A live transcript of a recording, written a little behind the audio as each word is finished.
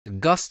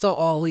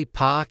AgostoAllElite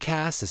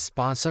Podcast is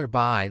sponsored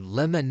by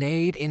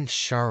Lemonade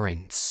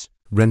Insurance.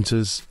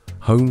 Renters,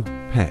 home,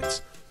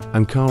 pet,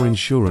 and car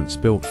insurance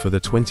built for the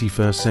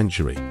 21st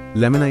century.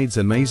 Lemonade's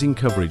amazing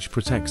coverage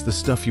protects the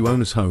stuff you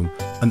own at home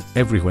and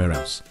everywhere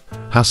else.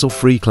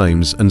 Hassle-free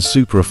claims and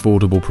super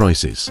affordable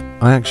prices.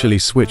 I actually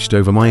switched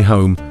over my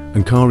home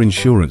and car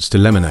insurance to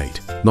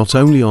Lemonade. Not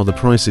only are the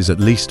prices at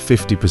least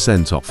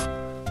 50% off,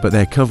 but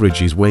their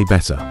coverage is way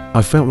better.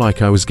 I felt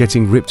like I was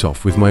getting ripped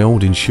off with my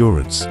old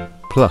insurance.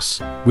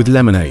 Plus, with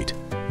Lemonade,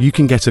 you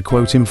can get a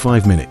quote in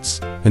 5 minutes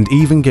and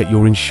even get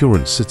your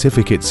insurance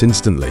certificates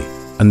instantly.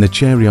 And the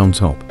cherry on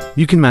top,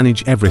 you can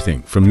manage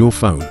everything from your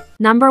phone.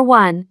 Number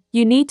 1.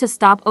 You need to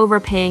stop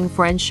overpaying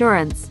for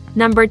insurance.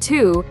 Number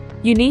 2.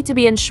 You need to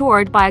be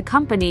insured by a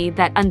company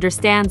that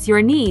understands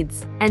your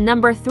needs. And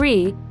number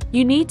 3.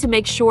 You need to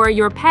make sure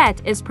your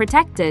pet is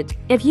protected.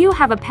 If you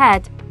have a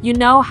pet, you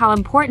know how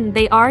important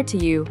they are to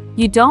you.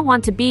 You don't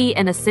want to be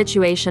in a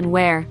situation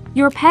where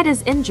your pet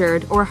is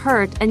injured or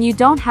hurt and you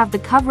don't have the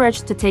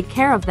coverage to take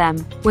care of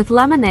them. With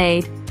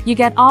Lemonade, you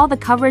get all the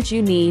coverage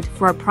you need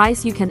for a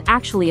price you can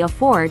actually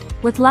afford.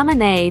 With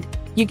Lemonade,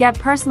 you get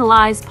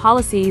personalized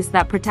policies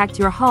that protect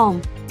your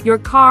home, your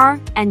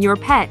car, and your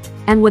pet.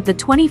 And with the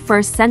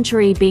 21st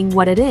century being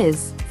what it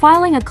is,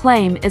 filing a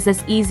claim is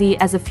as easy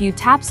as a few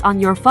taps on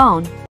your phone.